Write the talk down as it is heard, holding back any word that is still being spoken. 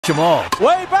Touch 'em all.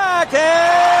 Way back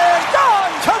and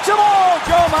gone. Touch 'em all,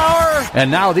 Joe Mauer.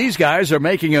 And now these guys are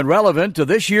making it relevant to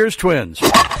this year's Twins.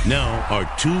 Now, our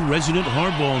two resident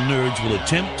hardball nerds will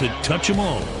attempt to touch them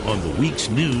all on the week's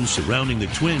news surrounding the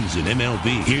Twins in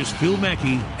MLB. Here's Phil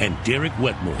Mackey and Derek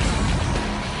Wetmore.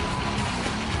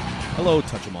 Hello,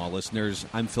 Touch 'em all listeners.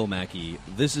 I'm Phil Mackey.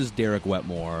 This is Derek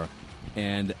Wetmore,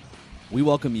 and we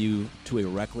welcome you to a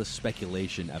reckless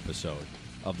speculation episode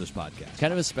of this podcast.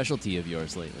 Kind of a specialty of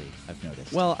yours lately, I've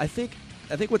noticed. Well, I think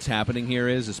what's happening here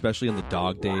is, especially in the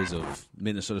dog days of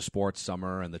Minnesota sports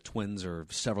summer, and the Twins are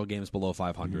several games below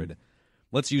 500.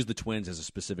 Let's use the Twins as a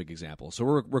specific example. So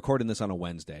we're recording this on a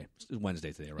Wednesday. It's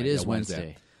Wednesday today, right? It is Yeah,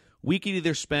 Wednesday. We could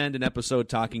either spend an episode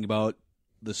talking about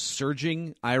the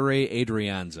surging Ire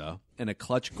Adrianza and a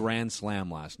clutch grand slam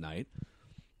last night,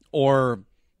 or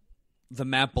the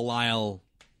Matt Belisle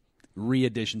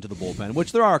re-addition to the bullpen,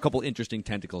 which there are a couple interesting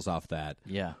tentacles off that.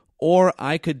 Yeah. Or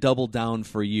I could double down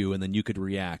for you, and then you could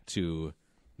react to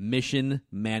Mission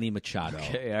Manny Machado.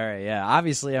 Okay, all right, yeah.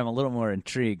 Obviously, I'm a little more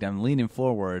intrigued. I'm leaning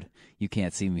forward. You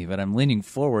can't see me, but I'm leaning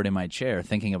forward in my chair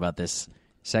thinking about this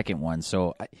second one.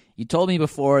 So you told me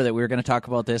before that we were going to talk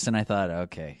about this, and I thought,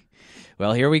 okay,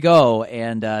 well, here we go,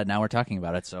 and now we're talking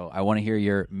about it. So I want to hear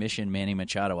your Mission Manny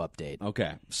Machado update.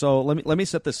 Okay, so let me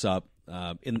set this up.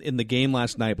 In the game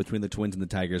last night between the Twins and the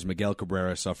Tigers, Miguel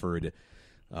Cabrera suffered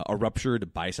a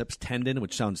ruptured biceps tendon,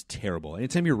 which sounds terrible.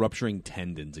 Anytime you're rupturing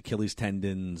tendons, Achilles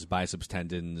tendons, biceps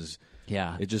tendons,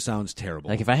 Yeah. it just sounds terrible.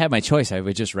 Like, if I had my choice, I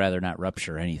would just rather not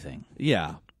rupture anything.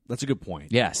 Yeah, that's a good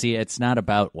point. Yeah, see, it's not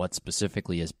about what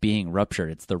specifically is being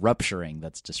ruptured. It's the rupturing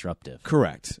that's disruptive.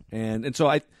 Correct. And so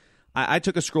I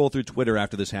took a scroll through Twitter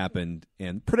after this happened,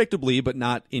 and predictably, but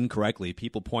not incorrectly,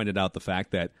 people pointed out the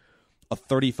fact that a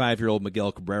 35-year-old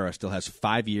Miguel Cabrera still has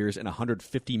 5 years and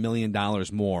 $150 million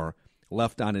more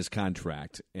left on his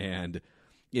contract. And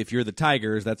if you're the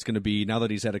Tigers, that's going to be, now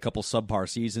that he's had a couple subpar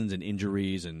seasons and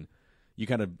injuries, and you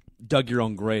kind of dug your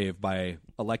own grave by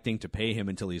electing to pay him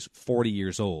until he's 40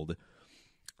 years old.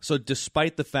 So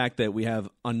despite the fact that we have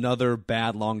another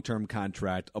bad long-term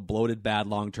contract, a bloated bad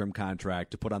long-term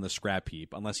contract to put on the scrap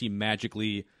heap, unless he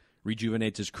magically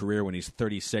rejuvenates his career when he's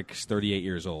 36, 38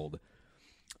 years old,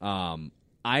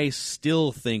 I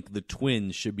still think the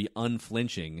Twins should be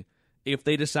unflinching if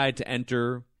they decide to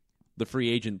enter the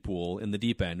free agent pool in the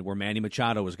deep end where Manny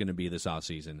Machado is going to be this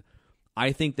offseason.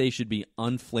 I think they should be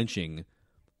unflinching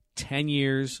 10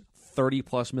 years,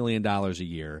 $30+ million a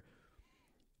year.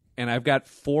 And I've got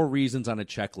 4 reasons on a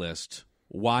checklist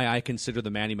why I consider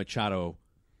the Manny Machado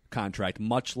contract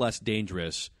much less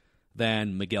dangerous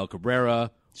than Miguel Cabrera,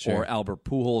 Sure. or Albert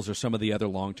Pujols, or some of the other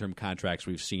long-term contracts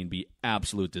we've seen be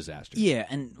absolute disasters. Yeah,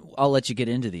 and I'll let you get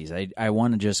into these. I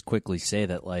want to just quickly say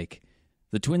that, like,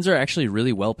 the Twins are actually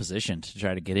really well-positioned to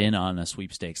try to get in on a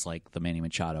sweepstakes like the Manny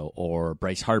Machado or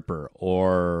Bryce Harper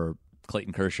or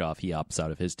Clayton Kershaw if he opts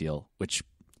out of his deal, which,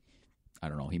 I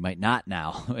don't know, he might not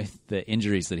now with the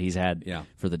injuries that he's had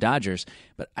for the Dodgers.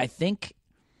 But I think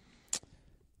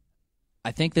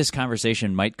this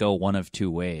conversation might go one of two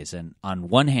ways. And on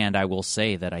one hand, I will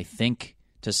say that I think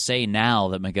to say now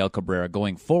that Miguel Cabrera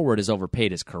going forward is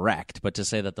overpaid is correct, but to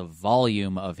say that the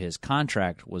volume of his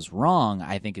contract was wrong,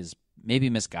 I think is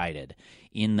maybe misguided,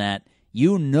 in that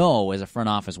you know as a front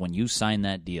office when you sign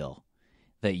that deal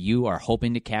that you are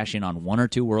hoping to cash in on 1 or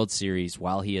 2 World Series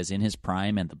while he is in his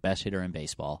prime and the best hitter in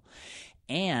baseball.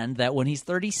 And that when he's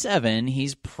 37,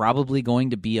 he's probably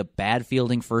going to be a bad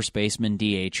fielding first baseman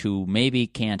DH who maybe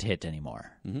can't hit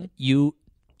anymore. Mm-hmm. You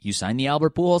sign the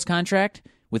Albert Pujols contract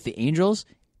with the Angels,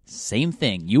 same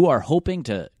thing. You are hoping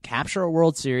to capture a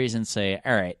World Series and say,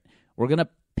 all right, we're going to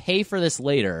pay for this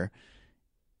later,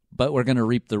 but we're going to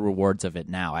reap the rewards of it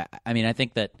now. I mean, I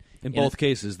think that in both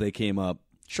cases, they came up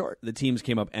short. The teams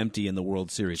came up empty in the World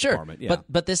Series department. Yeah.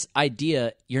 But this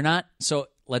idea, you're not so.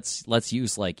 Let's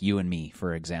use like you and me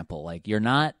for example. Like you're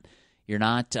not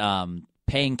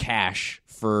paying cash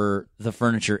for the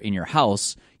furniture in your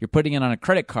house. You're putting it on a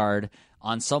credit card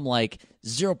on some like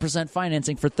 0%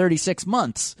 financing for 36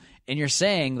 months. And you're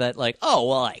saying that like, oh,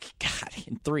 well, like, God,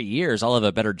 in 3 years, I'll have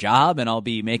a better job and I'll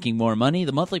be making more money.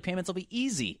 The monthly payments will be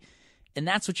easy. And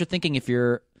that's what you're thinking if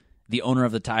you're the owner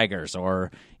of the Tigers,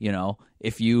 or, you know,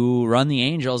 if you run the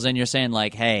Angels and you're saying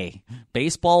like, hey,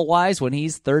 baseball-wise, when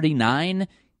he's 39,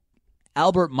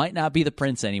 Albert might not be the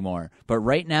prince anymore. But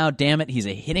right now, damn it, he's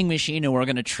a hitting machine and we're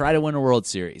going to try to win a World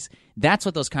Series. That's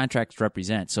what those contracts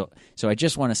represent. So I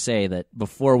just want to say that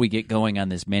before we get going on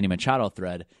this Manny Machado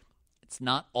thread, it's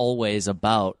not always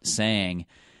about saying,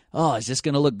 oh, is this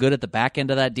going to look good at the back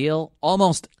end of that deal?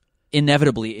 Almost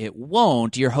inevitably it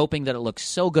won't. You're hoping that it looks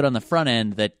so good on the front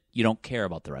end that you don't care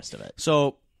about the rest of it.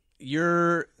 So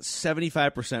You're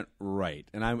 75% right,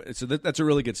 and that's a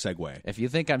really good segue. If you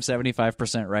think I'm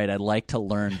 75% right, I'd like to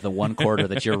learn the one quarter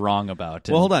that you're wrong about.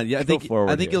 Well, hold on. Yeah, I think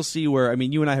you'll see where. I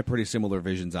mean, you and I have pretty similar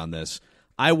visions on this.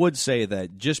 I would say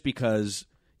that just because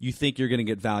you think you're going to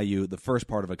get value the first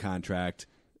part of a contract,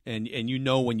 and you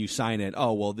know when you sign it,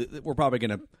 we're probably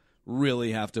going to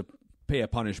really have to pay a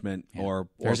punishment or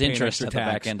there's pay interest an extra at tax.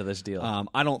 the back end of this deal.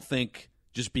 I don't think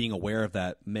just being aware of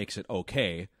that makes it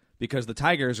okay. Because the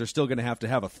Tigers are still going to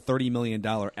have a $30 million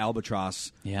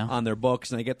albatross on their books,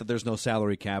 and I get that there's no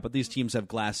salary cap, but these teams have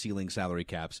glass ceiling salary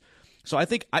caps. So I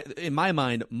think, in my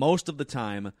mind, most of the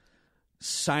time,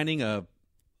 signing an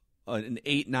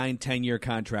 8, 9, 10-year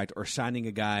contract or signing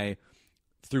a guy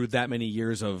through that many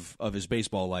years of his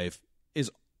baseball life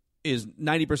is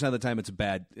 90% of the time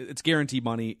it's guaranteed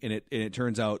money, and it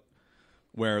turns out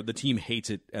where the team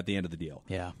hates it at the end of the deal.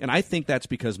 Yeah. And I think that's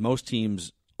because most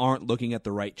teams aren't looking at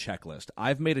the right checklist.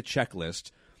 I've made a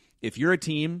checklist. If you're a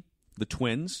team, the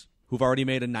Twins, who've already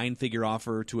made a 9-figure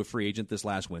offer to a free agent this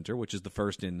last winter, which is the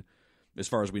first in, as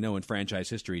far as we know, in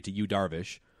franchise history, to Yu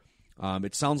Darvish,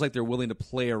 it sounds like they're willing to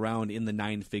play around in the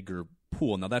 9-figure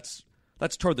pool. Now, that's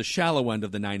toward the shallow end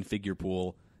of the 9-figure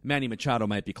pool. Manny Machado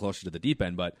might be closer to the deep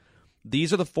end, but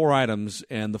these are the 4 items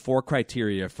and the 4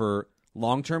 criteria for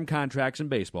long-term contracts in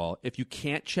baseball. If you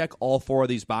can't check all 4 of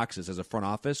these boxes as a front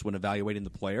office when evaluating the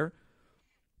player,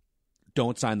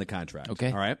 don't sign the contract. Okay.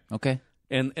 All right? Okay.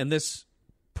 And this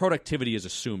productivity is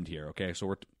assumed here, okay?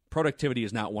 So productivity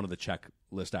is not one of the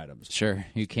checklist items. Sure.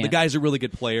 You can't. The guy's a really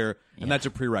good player, and that's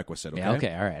a prerequisite, okay? Yeah,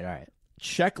 okay. All right.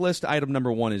 Checklist item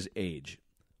number 1 is age.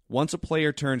 Once a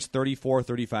player turns 34,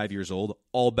 35 years old,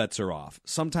 all bets are off.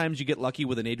 Sometimes you get lucky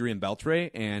with an Adrian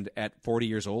Beltre, and at 40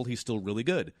 years old, he's still really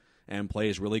good and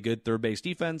plays really good third base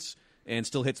defense and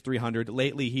still hits 300.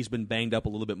 Lately, he's been banged up a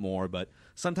little bit more, but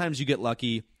sometimes you get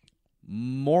lucky.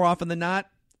 More often than not,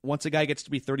 once a guy gets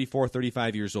to be 34,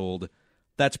 35 years old,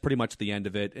 that's pretty much the end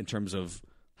of it in terms of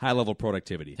high-level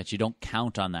productivity. That you don't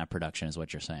count on that production is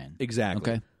what you're saying.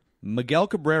 Exactly. Okay. Miguel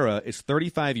Cabrera is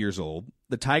 35 years old.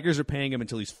 The Tigers are paying him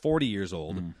until he's 40 years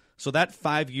old. So that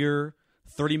 5-year,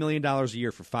 $30 million a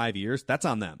year for 5 years, that's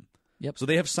on them. Yep. So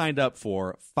they have signed up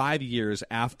for 5 years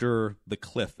after the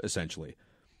cliff, essentially.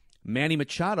 Manny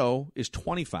Machado is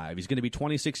 25. He's going to be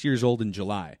 26 years old in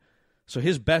July. So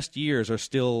his best years are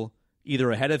still either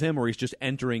ahead of him or he's just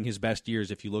entering his best years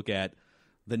if you look at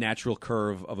the natural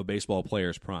curve of a baseball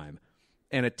player's prime.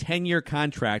 And a 10-year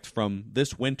contract from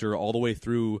this winter all the way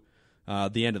through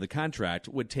the end of the contract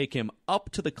would take him up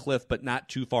to the cliff but not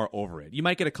too far over it. You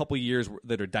might get a couple years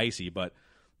that are dicey, but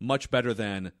much better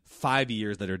than 5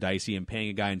 years that are dicey and paying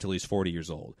a guy until he's 40 years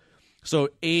old. So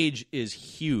age is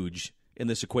huge in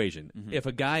this equation. If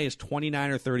a guy is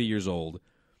 29 or 30 years old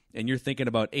and you're thinking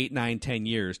about 8, 9, 10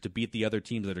 years to beat the other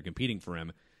teams that are competing for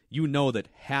him, you know that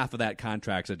half of that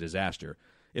contract's a disaster.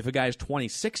 If a guy is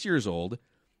 26 years old,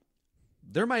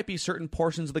 there might be certain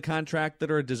portions of the contract that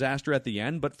are a disaster at the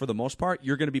end, but for the most part,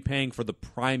 you're going to be paying for the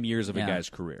prime years of a guy's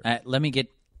career.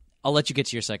 I'll let you get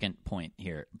to your second point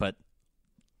here, but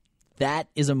that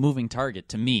is a moving target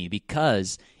to me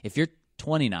because if you're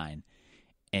 29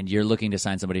 and you're looking to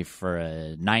sign somebody for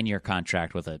a 9-year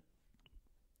contract with a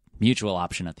mutual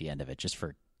option at the end of it, just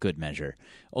for good measure,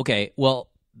 okay, well,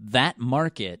 that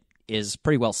market is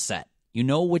pretty well set. You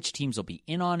know which teams will be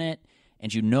in on it,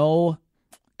 and you know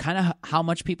kind of how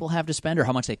much people have to spend or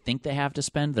how much they think they have to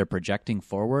spend. They're projecting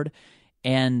forward,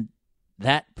 and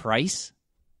that price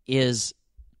is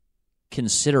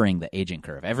considering the aging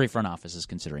curve. Every front office is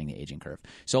considering the aging curve.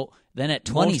 So then at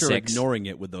 26... Most are ignoring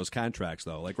it with those contracts,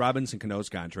 though. Like Robinson Cano's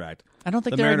contract. I don't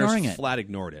think the they're Mariners ignoring it. Flat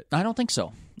ignored it. I don't think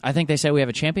so. I think they say we have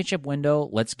a championship window.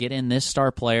 Let's get in this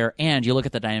star player. And you look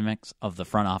at the dynamics of the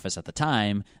front office at the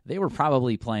time, they were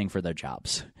probably playing for their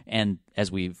jobs. And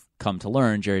as we've come to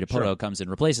learn, Jerry Dipoto comes and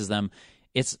replaces them.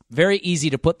 It's very easy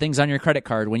to put things on your credit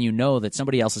card when you know that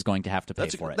somebody else is going to have to pay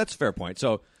for it. That's a fair point.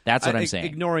 So that's what I'm saying.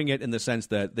 Ignoring it in the sense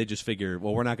that they just figure,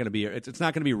 well, we're not going to be. It's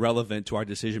not going to be relevant to our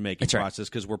decision-making process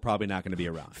because we're probably not going to be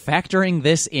around. Factoring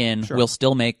this in will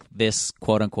still make this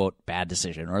quote-unquote bad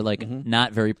decision or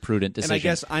not very prudent decision. And I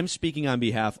guess I'm speaking on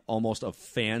behalf almost of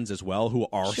fans as well who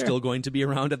are still going to be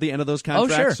around at the end of those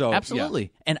contracts. Oh, sure. So, absolutely.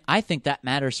 Yeah. And I think that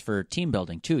matters for team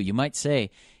building, too. You might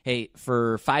say, hey,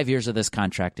 for 5 years of this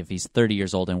contract, if he's 30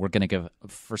 years old, and we're going to give,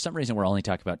 for some reason, we're only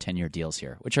talking about 10-year deals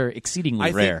here, which are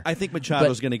exceedingly rare. I think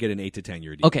Machado's going to get an 8 to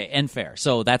 10-year deal. Okay, and fair.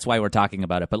 So that's why we're talking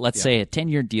about it. But let's say a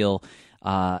 10-year deal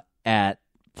at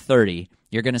 30,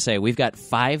 you're going to say, we've got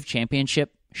 5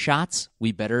 championship shots.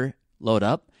 We better load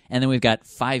up. And then we've got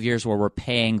 5 years where we're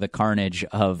paying the carnage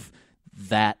of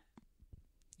that,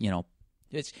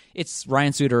 It's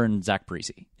Ryan Suter and Zach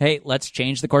Parise. Hey, let's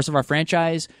change the course of our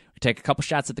franchise. We take a couple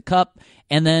shots at the cup,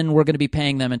 and then we're going to be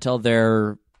paying them until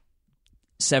they're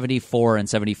 74 and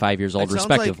 75 years old,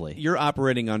 respectively. Like you're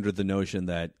operating under the notion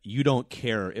that you don't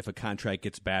care if a contract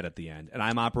gets bad at the end, and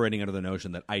I'm operating under the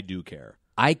notion that I do care.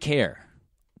 I care,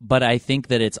 but I think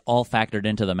that it's all factored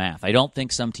into the math. I don't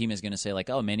think some team is going to say, like,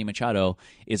 oh, Manny Machado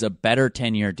is a better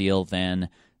 10-year deal than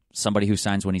somebody who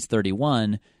signs when he's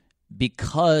 31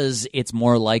 because it's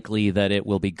more likely that it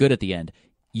will be good at the end.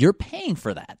 You're paying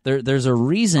for that. There's a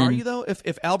reason. Are you, though?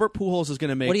 If Albert Pujols is going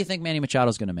to make... What do you think Manny Machado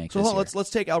is going to make this year? Let's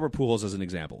take Albert Pujols as an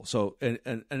example. So,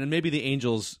 and maybe the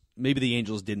Angels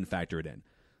didn't factor it in.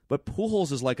 But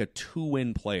Pujols is like a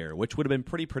 2-win player, which would have been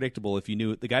pretty predictable if you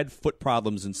knew the guy had foot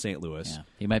problems in St. Louis. Yeah,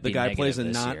 he might be the guy plays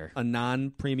year. a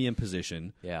non-premium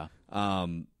position. Yeah.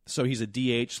 So he's a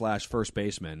DH / first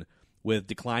baseman with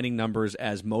declining numbers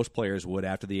as most players would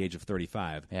after the age of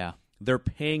 35. Yeah. They're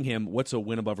paying him, what's a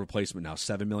win above replacement now?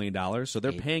 $7 million. So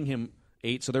they're paying him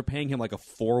 8. So they're paying him like a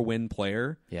 4-win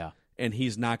player. Yeah. And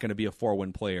he's not going to be a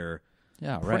 4-win player.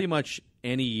 Yeah, right. Pretty much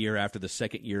any year after the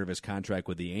second year of his contract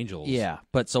with the Angels. Yeah,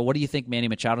 but so what do you think Manny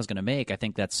Machado is going to make? I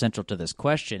think that's central to this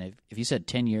question. If you said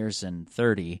 10 years and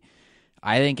 30,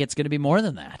 I think it's going to be more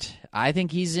than that. I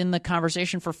think he's in the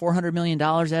conversation for $400 million,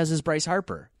 as is Bryce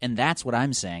Harper. And that's what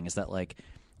I'm saying, is that, like,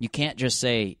 you can't just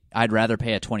say, I'd rather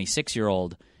pay a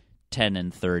 26-year-old 10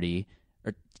 and 30,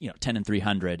 or 10 and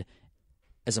 300,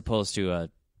 as opposed to a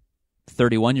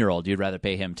 31-year-old. You'd rather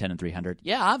pay him 10 and 300.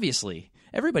 Yeah, obviously.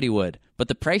 Everybody would, but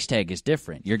the price tag is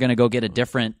different. You're going to go get a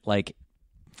different, like...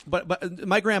 But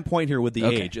my grand point here with the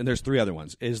age, and there's 3 other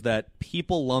ones, is that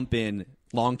people lump in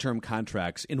long-term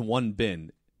contracts in one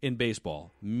bin in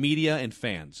baseball, media and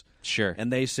fans. Sure.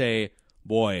 And they say,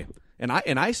 boy... And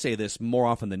I say this more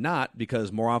often than not,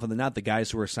 because more often than not, the guys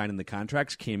who are signing the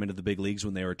contracts came into the big leagues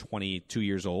when they were 22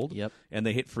 years old. Yep. And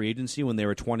they hit free agency when they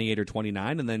were 28 or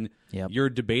 29, and then Yep.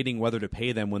 you're debating whether to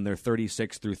pay them when they're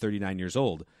 36 through 39 years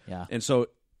old. Yeah. And so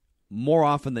more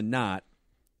often than not,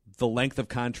 the length of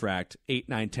contract, 8,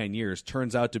 9, 10 years,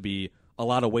 turns out to be a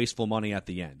lot of wasteful money at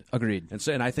the end. Agreed.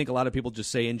 And I think a lot of people just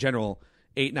say, in general,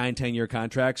 8, 9, 10-year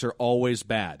contracts are always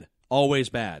bad. Always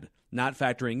bad. Not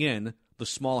factoring in the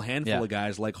small handful of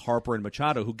guys like Harper and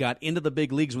Machado who got into the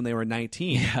big leagues when they were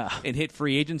 19 and hit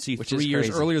free agency 3 years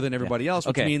earlier than everybody else,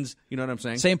 which means, you know what I'm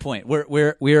saying? Same point.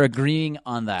 We're agreeing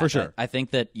on that. For sure. I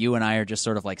think that you and I are just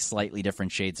sort of like slightly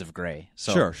different shades of gray.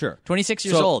 So Sure. 26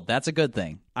 years old, that's a good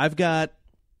thing. I've got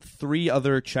 3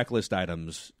 other checklist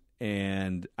items,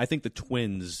 and I think the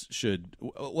Twins should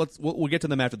we'll get to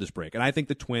them after this break. And I think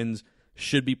the Twins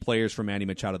should be players for Manny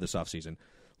Machado this offseason.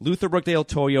 Luther Brookdale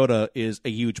Toyota is a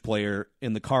huge player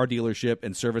in the car dealership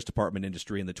and service department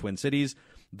industry in the Twin Cities.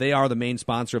 They are the main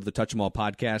sponsor of the Touch 'Em All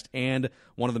podcast and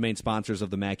one of the main sponsors of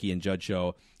the Mackey and Judd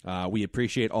Show. We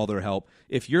appreciate all their help.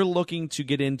 If you're looking to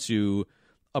get into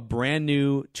a brand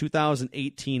new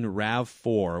 2018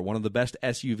 RAV4, one of the best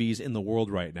SUVs in the world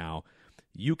right now,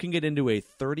 you can get into a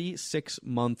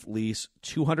 36-month lease,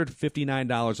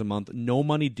 $259 a month, no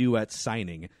money due at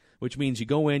signing, which means you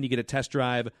go in, you get a test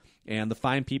drive, and the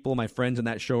fine people, my friends in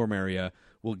that showroom area,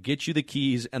 will get you the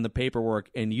keys and the paperwork,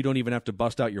 and you don't even have to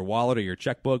bust out your wallet or your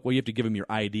checkbook. Well, you have to give them your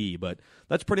ID, but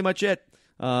that's pretty much it.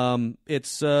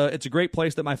 It's a great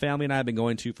place that my family and I have been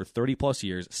going to for 30-plus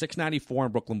years, 694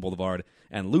 on Brooklyn Boulevard,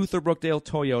 and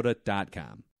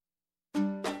LutherBrookdaleToyota.com.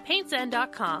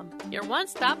 PaintZen.com, your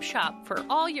one-stop shop for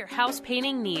all your house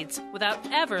painting needs without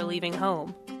ever leaving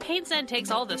home. PaintZen takes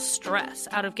all the stress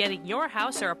out of getting your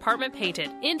house or apartment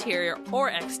painted, interior or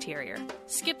exterior.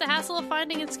 Skip the hassle of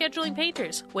finding and scheduling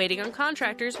painters, waiting on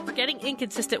contractors, or getting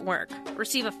inconsistent work.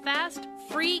 Receive a fast,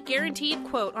 free, guaranteed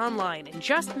quote online in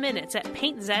just minutes at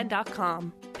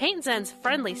PaintZen.com. PaintZen's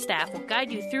friendly staff will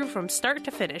guide you through from start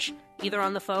to finish, either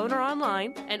on the phone or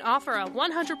online, and offer a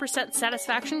 100%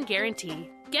 satisfaction guarantee.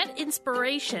 Get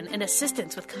inspiration and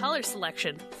assistance with color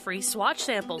selection, free swatch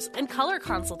samples, and color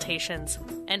consultations.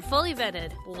 And fully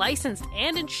vetted, licensed,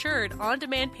 and insured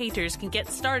on-demand painters can get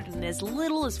started in as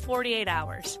little as 48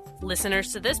 hours.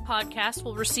 Listeners to this podcast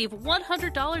will receive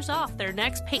 $100 off their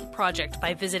next paint project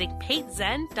by visiting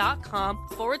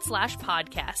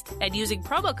paintzen.com/podcast and using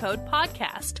promo code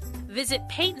podcast. Visit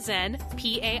PaintZen,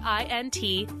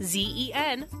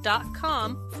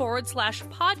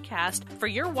 PaintZen.com/podcast for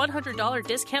your $100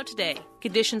 discount today.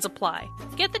 Conditions apply.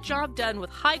 Get the job done with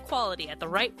high quality at the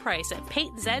right price at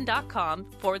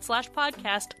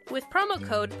PaintZen.com/podcast with promo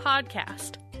code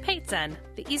podcast. PaintZen,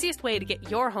 the easiest way to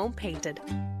get your home painted.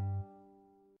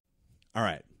 All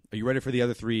right. Are you ready for the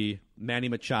other 3 Manny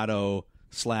Machado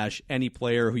 / any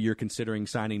player who you're considering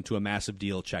signing to a massive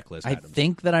deal checklist. I Adams.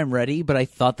 think that I'm ready, but I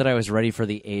thought that I was ready for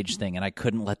the age thing, and I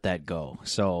couldn't let that go.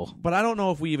 So, But I don't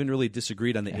know if we even really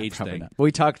disagreed on the age probably thing. not.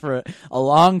 We talked for a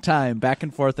long time, back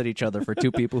and forth at each other for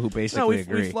two people who basically No, we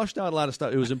agree. flushed out a lot of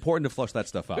stuff. It was important to flush that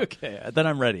stuff out. Okay, then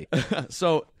I'm ready.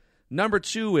 So, number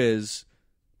 2 is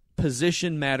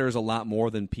position matters a lot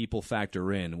more than people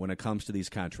factor in when it comes to these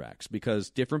contracts, because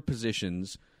different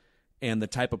positions and the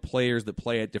type of players that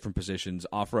play at different positions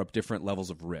offer up different levels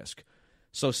of risk.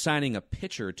 So signing a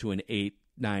pitcher to an 8,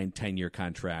 9, 10-year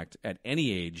contract at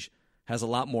any age has a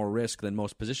lot more risk than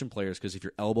most position players, because if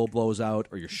your elbow blows out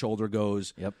or your shoulder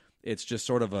goes, it's just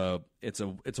sort of a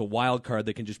wild card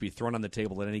that can just be thrown on the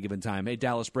table at any given time. Hey,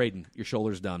 Dallas Braden, your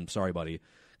shoulder's done. Sorry, buddy.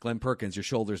 Glenn Perkins, your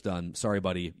shoulder's done. Sorry,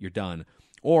 buddy. You're done.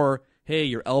 Or, hey,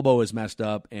 your elbow is messed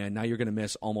up, and now you're going to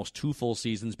miss almost 2 full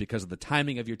seasons because of the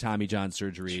timing of your Tommy John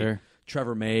surgery. Sure.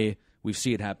 Trevor May, we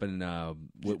see it happen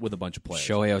with a bunch of players.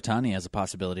 Shohei Ohtani has a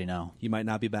possibility now. He might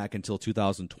not be back until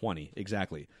 2020.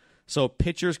 Exactly. So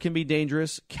pitchers can be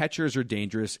dangerous. Catchers are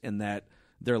dangerous in that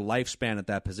their lifespan at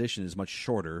that position is much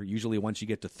shorter. Usually once you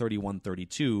get to 31,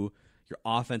 32, your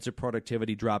offensive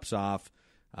productivity drops off.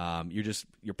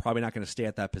 You're probably not going to stay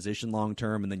at that position long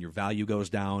term, and then your value goes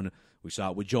down. We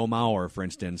saw it with Joe Mauer, for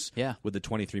instance, with the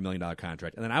 $23 million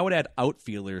contract. And then I would add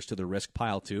outfielders to the risk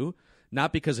pile too,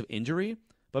 not because of injury,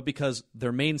 but because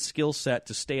their main skill set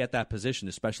to stay at that position,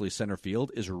 especially center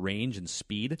field, is range and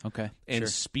speed. Okay, and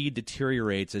speed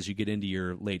deteriorates as you get into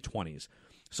your late 20s.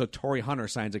 So Torrey Hunter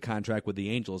signs a contract with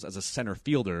the Angels as a center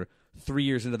fielder. 3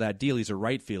 years into that deal, he's a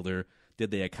right fielder.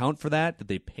 Did they account for that? Did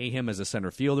they pay him as a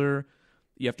center fielder?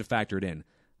 You have to factor it in.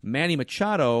 Manny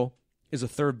Machado is a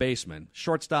third baseman,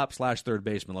 shortstop / third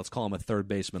baseman. Let's call him a third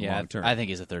baseman long term. I think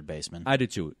he's a third baseman. I do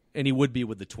too, and he would be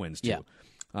with the Twins too. Yeah.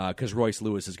 Because Royce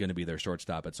Lewis is going to be their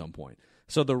shortstop at some point.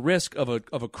 So the risk of a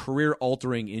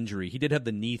career-altering injury, he did have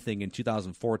the knee thing in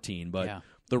 2014, but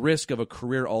the risk of a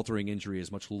career-altering injury is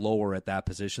much lower at that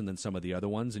position than some of the other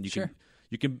ones, and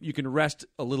you can rest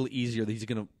a little easier that he's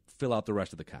going to fill out the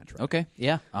rest of the contract. Okay,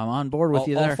 yeah, I'm on board with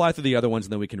you there. I'll fly through the other ones,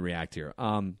 and then we can react here.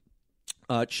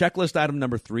 Checklist item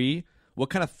number 3, what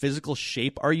kind of physical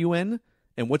shape are you in,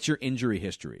 and what's your injury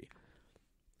history?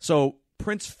 So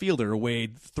Prince Fielder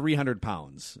weighed 300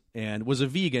 pounds and was a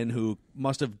vegan who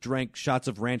must have drank shots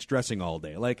of ranch dressing all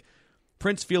day. Like,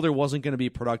 Prince Fielder wasn't going to be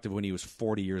productive when he was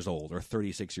 40 years old or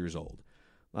 36 years old.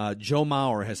 Joe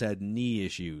Mauer has had knee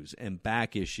issues and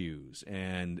back issues,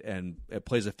 and it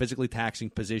plays a physically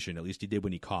taxing position. At least he did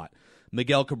when he caught.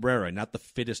 Miguel Cabrera, not the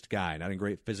fittest guy, not in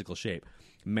great physical shape.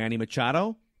 Manny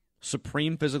Machado,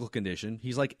 supreme physical condition.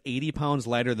 He's like 80 pounds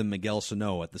lighter than Miguel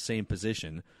Sano at the same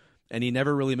position, and he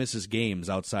never really misses games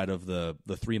outside of the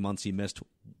 3 months he missed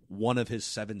one of his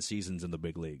 7 seasons in the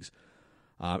big leagues.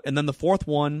 And then the fourth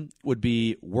one would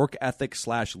be work ethic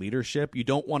 / leadership. You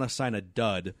don't want to sign a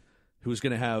dud who's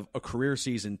going to have a career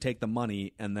season, take the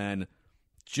money, and then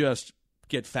just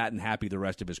get fat and happy the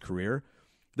rest of his career.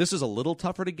 This is a little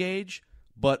tougher to gauge,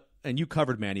 and you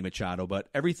covered Manny Machado, but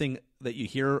everything that you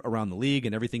hear around the league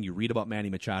and everything you read about Manny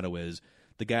Machado is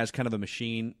the guy's kind of a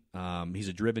machine. He's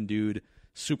a driven dude,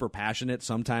 super passionate,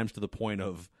 sometimes to the point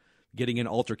of getting in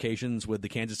altercations with the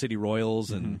Kansas City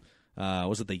Royals and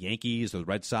was it the Yankees or the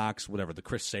Red Sox, whatever, the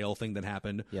Chris Sale thing that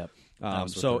happened. Yep.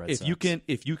 So if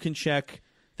you can check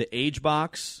the age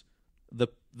box, the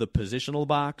positional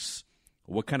box,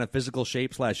 what kind of physical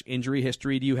shape / injury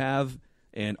history do you have,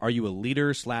 and are you a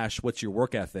leader / what's your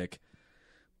work ethic,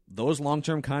 those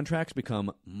long-term contracts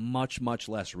become much, much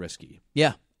less risky.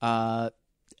 Yeah.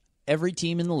 Every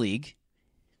team in the league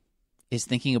is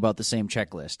thinking about the same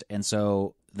checklist, and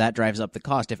so that drives up the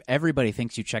cost. If everybody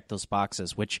thinks you check those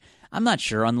boxes, which I'm not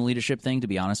sure on the leadership thing, to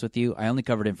be honest with you. I only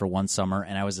covered him for one summer,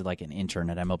 and I was like an intern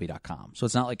at MLB.com. So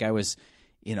it's not like I was,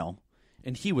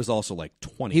 And he was also like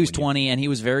 20. He was 20, and he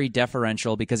was very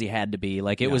deferential because he had to be.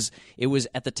 Like, it was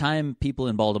at the time, people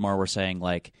in Baltimore were saying,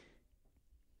 like,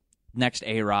 next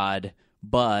A-Rod,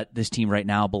 but this team right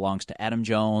now belongs to Adam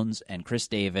Jones and Chris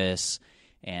Davis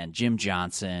and Jim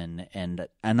Johnson and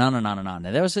on and on and on.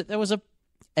 And that was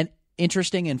an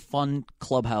interesting and fun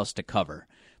clubhouse to cover.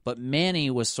 But Manny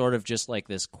was sort of just like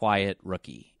this quiet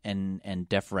rookie and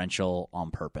deferential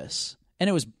on purpose. And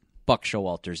it was Buck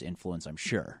Showalter's influence, I'm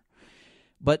sure.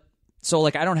 But so,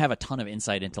 like, I don't have a ton of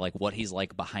insight into like what he's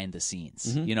like behind the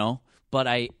scenes, But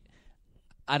I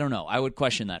don't know. I would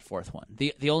question that fourth one.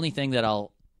 The only thing that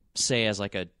I'll say as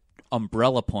like a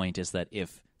umbrella point is that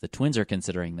if the Twins are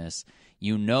considering this,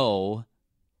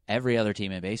 every other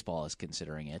team in baseball is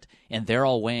considering it, and they're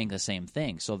all weighing the same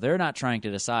thing. So they're not trying to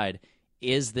decide,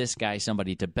 is this guy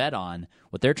somebody to bet on?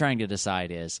 What they're trying to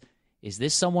decide is is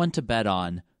this someone to bet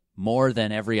on more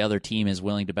than every other team is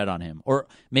willing to bet on him? Or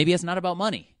maybe it's not about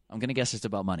money. I'm going to guess it's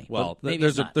about money. Well,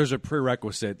 there's a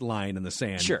prerequisite line in the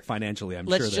sand financially, I'm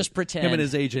Let's sure just that pretend him and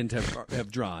his agent have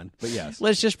drawn. But yes.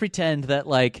 Let's just pretend that,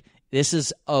 like, this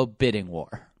is a bidding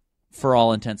war for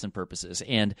all intents and purposes.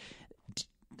 And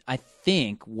I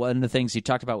think one of the things you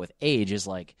talked about with age is,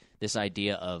 like, this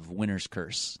idea of winner's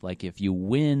curse. Like, if you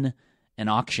win an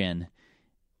auction,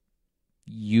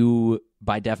 you,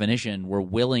 by definition, were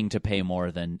willing to pay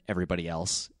more than everybody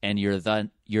else, and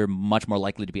you're much more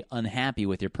likely to be unhappy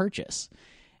with your purchase.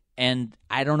 And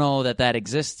I don't know that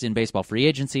exists in baseball free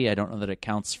agency. I don't know that it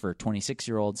counts for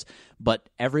 26-year-olds, but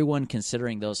everyone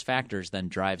considering those factors then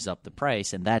drives up the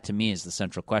price, and that to me is the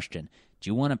central question. Do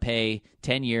you want to pay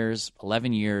 10 years,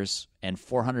 11 years, and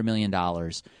 $400 million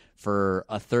for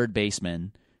a third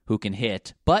baseman who can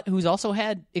hit, but who's also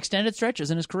had extended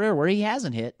stretches in his career where he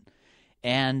hasn't hit?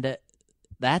 And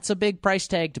that's a big price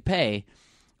tag to pay.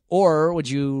 Or would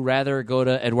you rather go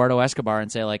to Eduardo Escobar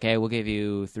and say, like, hey, we'll give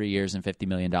you 3 years and $50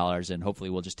 million, and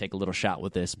hopefully we'll just take a little shot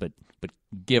with this, but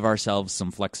give ourselves some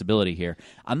flexibility here.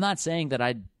 I'm not saying that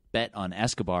I'd bet on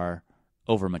Escobar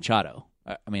over Machado.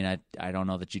 I mean, I don't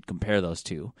know that you'd compare those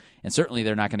two. And certainly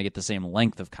they're not going to get the same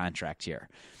length of contract here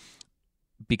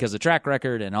because of track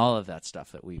record and all of that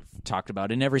stuff that we've talked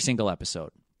about in every single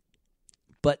episode.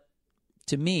 But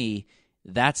to me,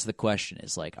 that's the question,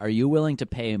 is like, are you willing to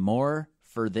pay more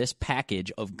for this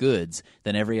package of goods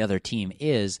than every other team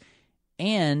is?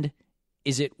 And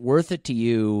is it worth it to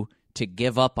you to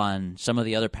give up on some of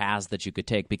the other paths that you could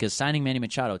take? Because signing Manny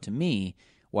Machado, to me,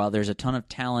 while there's a ton of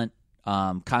talent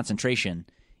concentration,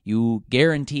 you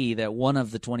guarantee that one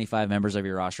of the 25 members of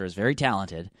your roster is very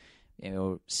talented,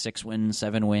 6-win,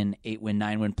 7-win, 8-win,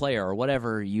 9-win player, or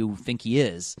whatever you think he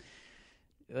is.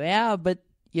 Yeah, but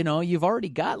you've already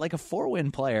got like a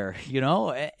 4-win player,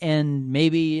 and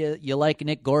maybe you like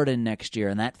Nick Gordon next year,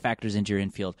 and that factors into your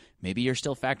infield. Maybe you're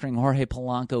still factoring Jorge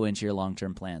Polanco into your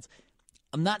long-term plans.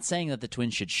 I'm not saying that the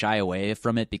Twins should shy away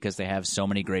from it because they have so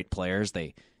many great players.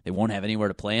 They won't have anywhere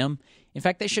to play them. In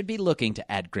fact, they should be looking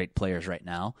to add great players right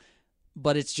now.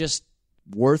 But it's just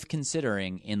worth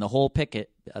considering in the whole picture,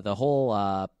 the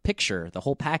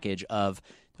whole package of,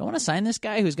 do I want to sign this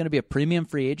guy who's going to be a premium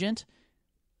free agent?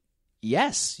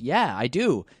 Yes, yeah, I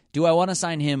do. Do I want to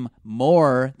sign him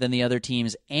more than the other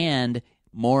teams and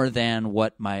more than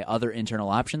what my other internal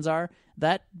options are?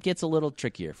 That gets a little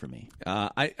trickier for me.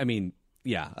 I mean,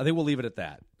 yeah, I think we'll leave it at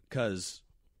that because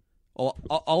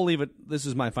I'll leave it. This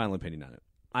is my final opinion on it.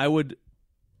 I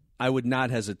would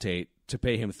not hesitate to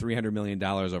pay him $300 million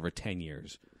over 10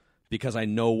 years because I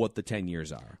know what the 10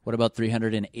 years are. What about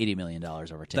 $380 million over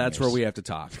 10 years? That's where we have to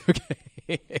talk.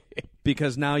 Okay.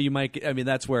 Because now you might – I mean,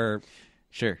 that's where –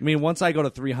 sure. I mean, once I go to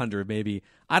 300, maybe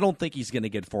 – I don't think he's going to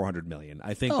get $400 million.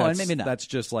 I think that's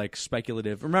just like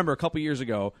speculative. Remember, a couple years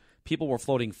ago, people were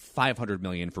floating $500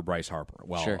 million for Bryce Harper.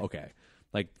 Well, sure. Okay.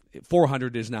 Like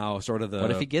 400 is now sort of the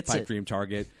what if he gets pipe dream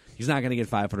target. He's not going to get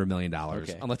 $500 million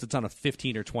unless it's on a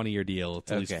 15 or 20-year deal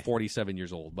until he's 47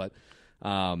 years old. But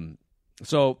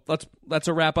so that's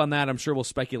a wrap on that. I'm sure we'll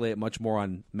speculate much more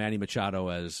on Manny Machado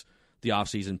as the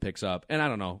offseason picks up. And I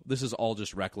don't know. This is all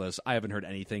just reckless. I haven't heard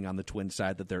anything on the Twins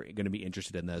side that they're going to be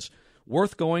interested in this.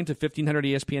 Worth going to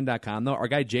 1500ESPN.com, though. Our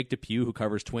guy Jake DePew, who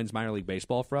covers Twins minor league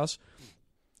baseball for us,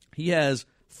 he has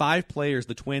 5 players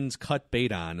the Twins cut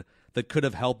bait on that could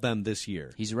have helped them this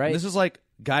year. He's right. And this is like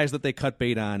guys that they cut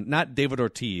bait on, not David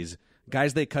Ortiz,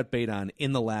 guys they cut bait on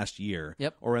in the last year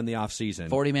or in the offseason.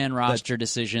 40-man roster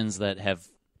decisions that have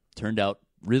turned out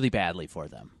really badly for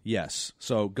them. Yes.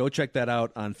 So go check that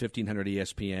out on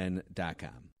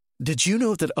 1500ESPN.com. Did you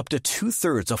know that up to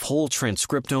 2/3 of whole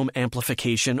transcriptome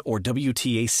amplification, or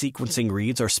WTA sequencing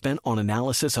reads, are spent on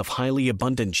analysis of highly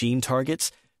abundant gene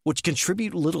targets, which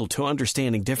contribute little to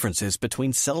understanding differences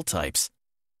between cell types?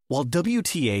 While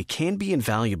WTA can be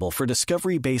invaluable for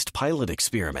discovery-based pilot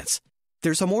experiments,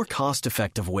 there's a more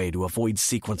cost-effective way to avoid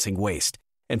sequencing waste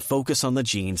and focus on the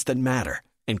genes that matter,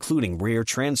 including rare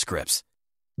transcripts.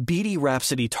 BD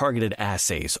Rhapsody targeted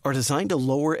assays are designed to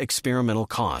lower experimental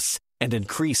costs and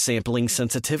increase sampling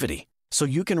sensitivity, so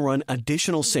you can run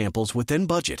additional samples within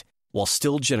budget while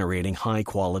still generating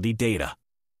high-quality data.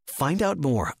 Find out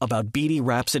more about BD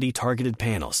Rhapsody targeted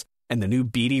panels and the new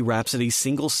BD Rhapsody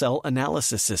single-cell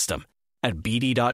analysis system at bd.com/rhapsody.